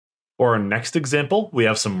For our next example, we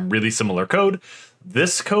have some really similar code.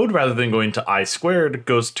 This code, rather than going to I squared,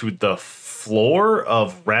 goes to the floor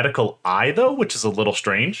of radical I, though, which is a little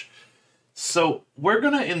strange. So we're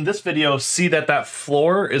going to, in this video, see that that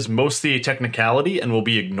floor is mostly a technicality and will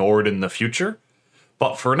be ignored in the future.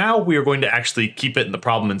 But for now, we are going to actually keep it in the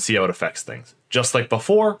problem and see how it affects things. Just like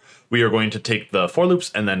before, we are going to take the for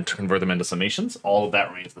loops and then convert them into summations. All of that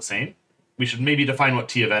remains the same. We should maybe define what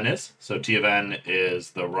T of n is. So T of n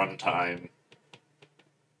is the runtime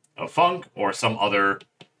of func or some other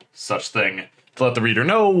such thing to let the reader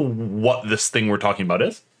know what this thing we're talking about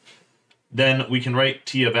is. Then we can write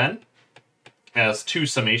T of n as two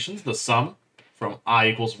summations, the sum from I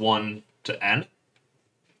equals 1 to n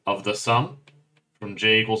of the sum from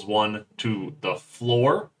j equals 1 to the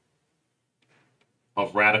floor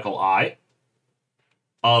of radical I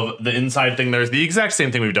of the inside thing. There's the exact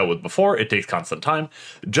same thing we've dealt with before. It takes constant time.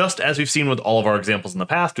 Just as we've seen with all of our examples in the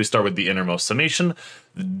past, we start with the innermost summation.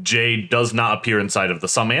 J does not appear inside of the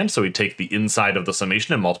summand, so we take the inside of the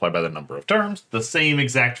summation and multiply by the number of terms. The same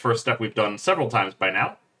exact first step we've done several times by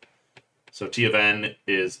now. So T of n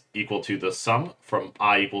is equal to the sum from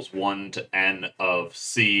I equals 1 to n of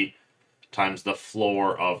c times the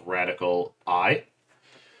floor of radical I.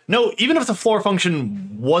 No, even if the floor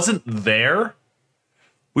function wasn't there,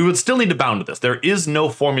 we would still need to bound this. There is no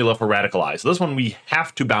formula for radical I, so this one we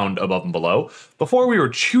have to bound above and below. Before we were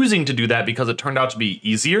choosing to do that because it turned out to be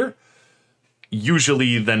easier,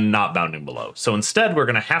 usually, than not bounding below. So instead, we're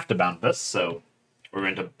going to have to bound this. So we're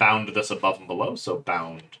going to bound this above and below. So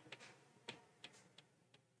bound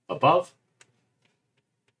above.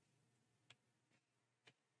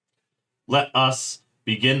 Let us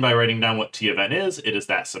begin by writing down what T of n is. It is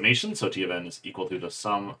that summation, so T of n is equal to the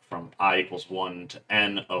sum from I equals 1 to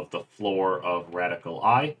n of the floor of radical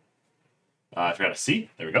I. I forgot a c.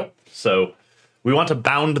 There we go. So we want to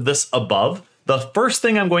bound this above. The first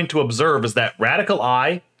thing I'm going to observe is that radical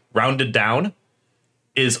I, rounded down,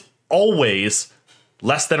 is always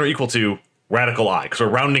less than or equal to radical I, because we're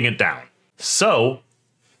rounding it down. So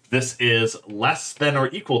this is less than or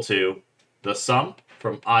equal to the sum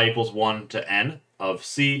from I equals 1 to n of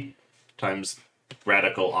c times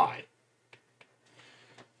radical I.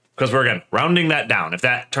 Because we're, again, rounding that down. If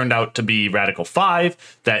that turned out to be radical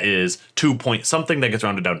 5, that is 2 point something, that gets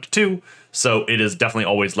rounded down to 2. So it is definitely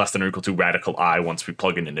always less than or equal to radical I once we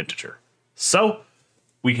plug in an integer. So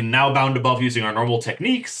we can now bound above using our normal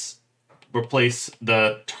techniques. Replace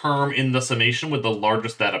the term in the summation with the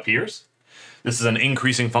largest that appears. This is an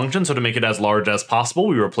increasing function, so to make it as large as possible,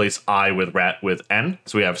 we replace I with n.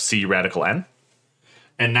 So we have c radical n.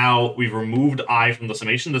 And now we've removed I from the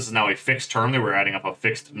summation. This is now a fixed term that we're adding up a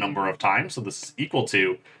fixed number of times. So this is equal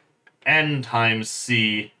to n times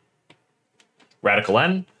c radical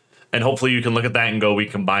n. And hopefully you can look at that and go, we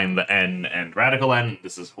combine the n and radical n.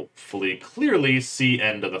 This is hopefully clearly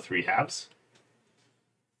cn to the 3/2.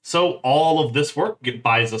 So all of this work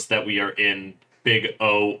buys us that we are in big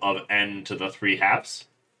O of n to the 3/2.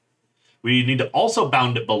 We need to also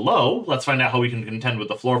bound it below. Let's find out how we can contend with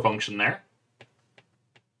the floor function there.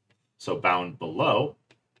 So bound below.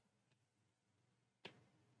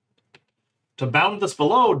 To bound this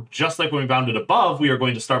below, just like when we bounded above, we are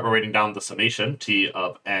going to start by writing down the summation. T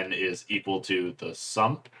of n is equal to the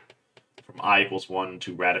sum from I equals 1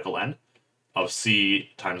 to radical n of c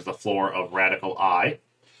times the floor of radical I.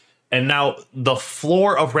 And now the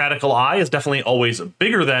floor of radical I is definitely always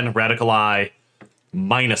bigger than radical I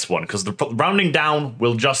minus 1, because the rounding down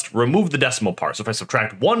will just remove the decimal part. So if I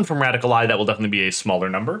subtract 1 from radical I, that will definitely be a smaller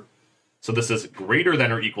number. So this is greater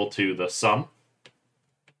than or equal to the sum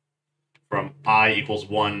from I equals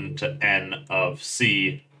 1 to n of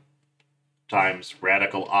c times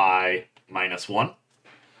radical I minus 1.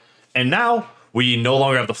 And now we no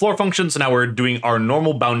longer have the floor function, so now we're doing our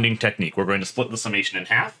normal bounding technique. We're going to split the summation in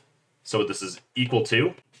half. So this is equal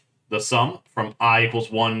to the sum from I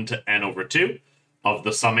equals 1 to n over 2 of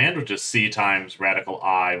the summand, which is c times radical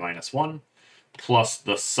I minus 1, plus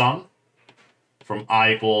the sum from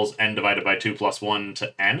I equals n divided by 2 plus 1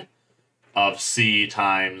 to n of c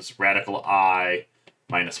times radical I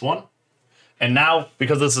minus 1. And now,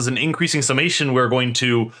 because this is an increasing summation, we're going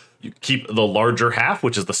to keep the larger half,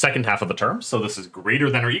 which is the second half of the term. So this is greater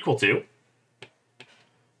than or equal to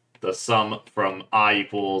the sum from I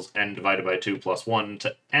equals n divided by 2 plus 1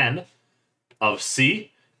 to n of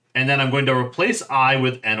c. And then I'm going to replace I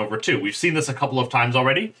with n over 2. We've seen this a couple of times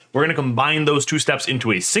already. We're going to combine those two steps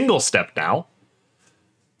into a single step now.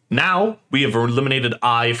 Now we have eliminated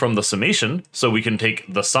I from the summation, so we can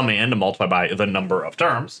take the summand and multiply by the number of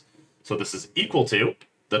terms. So this is equal to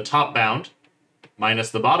the top bound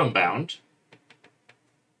minus the bottom bound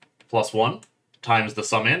plus 1 times the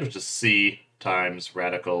summand, which is c times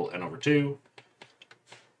radical n over 2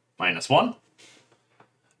 minus 1.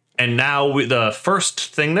 And now the first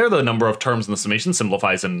thing there, the number of terms in the summation,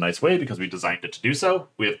 simplifies in a nice way because we designed it to do so.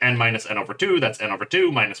 We have n minus n over 2, that's n over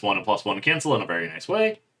 2, minus 1 and plus 1 cancel in a very nice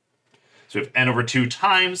way. So we have n over 2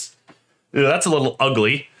 times, that's a little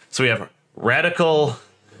ugly. So we have radical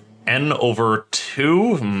n over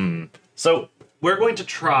 2. So we're going to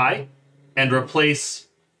try and replace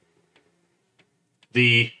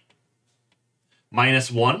the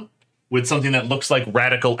minus 1 with something that looks like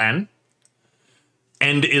radical n.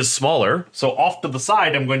 And is smaller. So off to the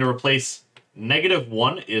side, I'm going to replace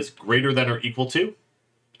 -1 is greater than or equal to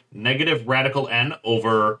negative radical n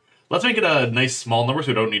over, let's make it a nice small number so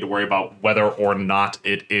we don't need to worry about whether or not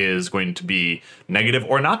it is going to be negative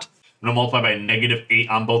or not. I'm going to multiply by -8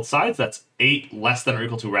 on both sides. That's 8 less than or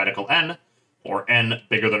equal to radical n, or n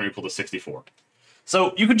bigger than or equal to 64.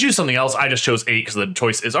 So you could choose something else. I just chose 8 because the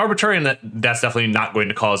choice is arbitrary, and that's definitely not going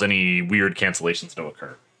to cause any weird cancellations to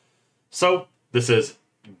occur. So this is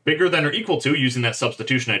bigger than or equal to, using that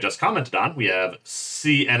substitution I just commented on, we have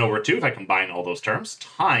cn over 2, if I combine all those terms,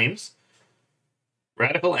 times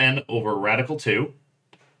radical n over radical 2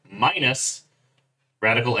 minus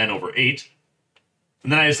radical n over 8.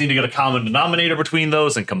 And then I just need to get a common denominator between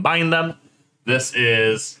those and combine them. This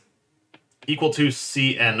is equal to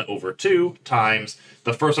cn over 2 times,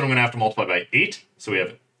 the first one I'm going to have to multiply by 8. So we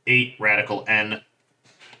have 8 radical n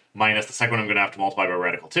minus the second one I'm going to have to multiply by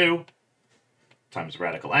radical 2. Times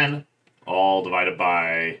radical n, all divided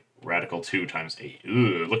by radical 2 times 8.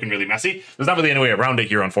 Ooh, looking really messy. There's not really any way around it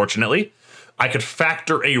here, unfortunately. I could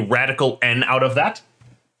factor a radical n out of that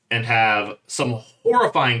and have some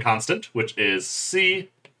horrifying constant, which is c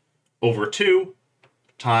over 2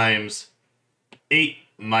 times 8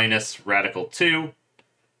 minus radical 2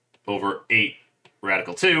 over 8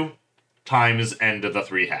 radical 2 times n to the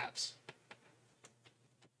 3 halves.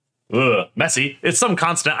 Ugh, messy. It's some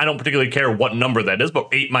constant. I don't particularly care what number that is, but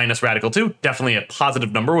 8 minus radical 2, definitely a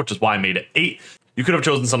positive number, which is why I made it 8. You could have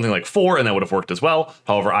chosen something like 4, and that would have worked as well.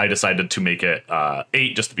 However, I decided to make it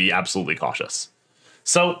 8 just to be absolutely cautious.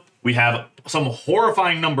 So we have some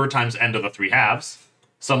horrifying number times n to the 3 halves,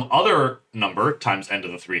 some other number times n to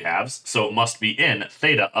the 3 halves, so it must be in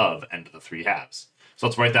theta of n to the 3 halves. So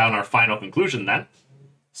let's write down our final conclusion then.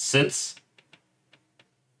 Since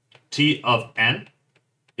t of n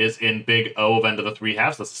is in big O of n to the 3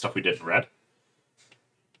 halves. That's the stuff we did in red.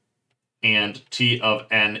 And t of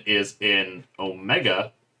n is in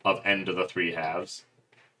omega of n to the 3 halves.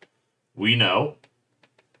 We know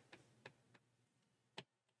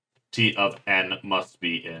t of n must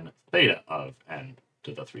be in theta of n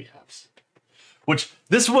to the 3 halves. Which,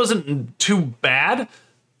 this wasn't too bad,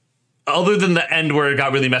 other than the end where it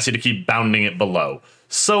got really messy to keep bounding it below.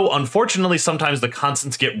 So unfortunately, sometimes the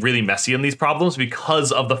constants get really messy in these problems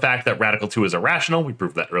because of the fact that radical 2 is irrational. We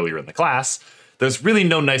proved that earlier in the class. There's really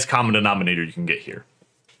no nice common denominator you can get here.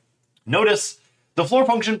 Notice the floor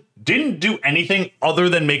function didn't do anything other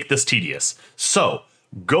than make this tedious. So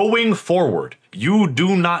going forward, you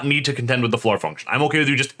do not need to contend with the floor function. I'm okay with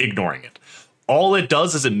you just ignoring it. All it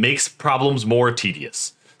does is it makes problems more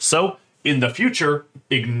tedious. So in the future,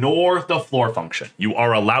 ignore the floor function. You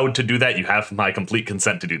are allowed to do that. You have my complete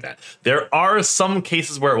consent to do that. There are some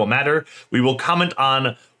cases where it will matter. We will comment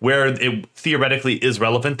on where it theoretically is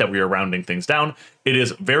relevant that we are rounding things down. It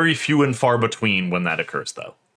is very few and far between when that occurs, though.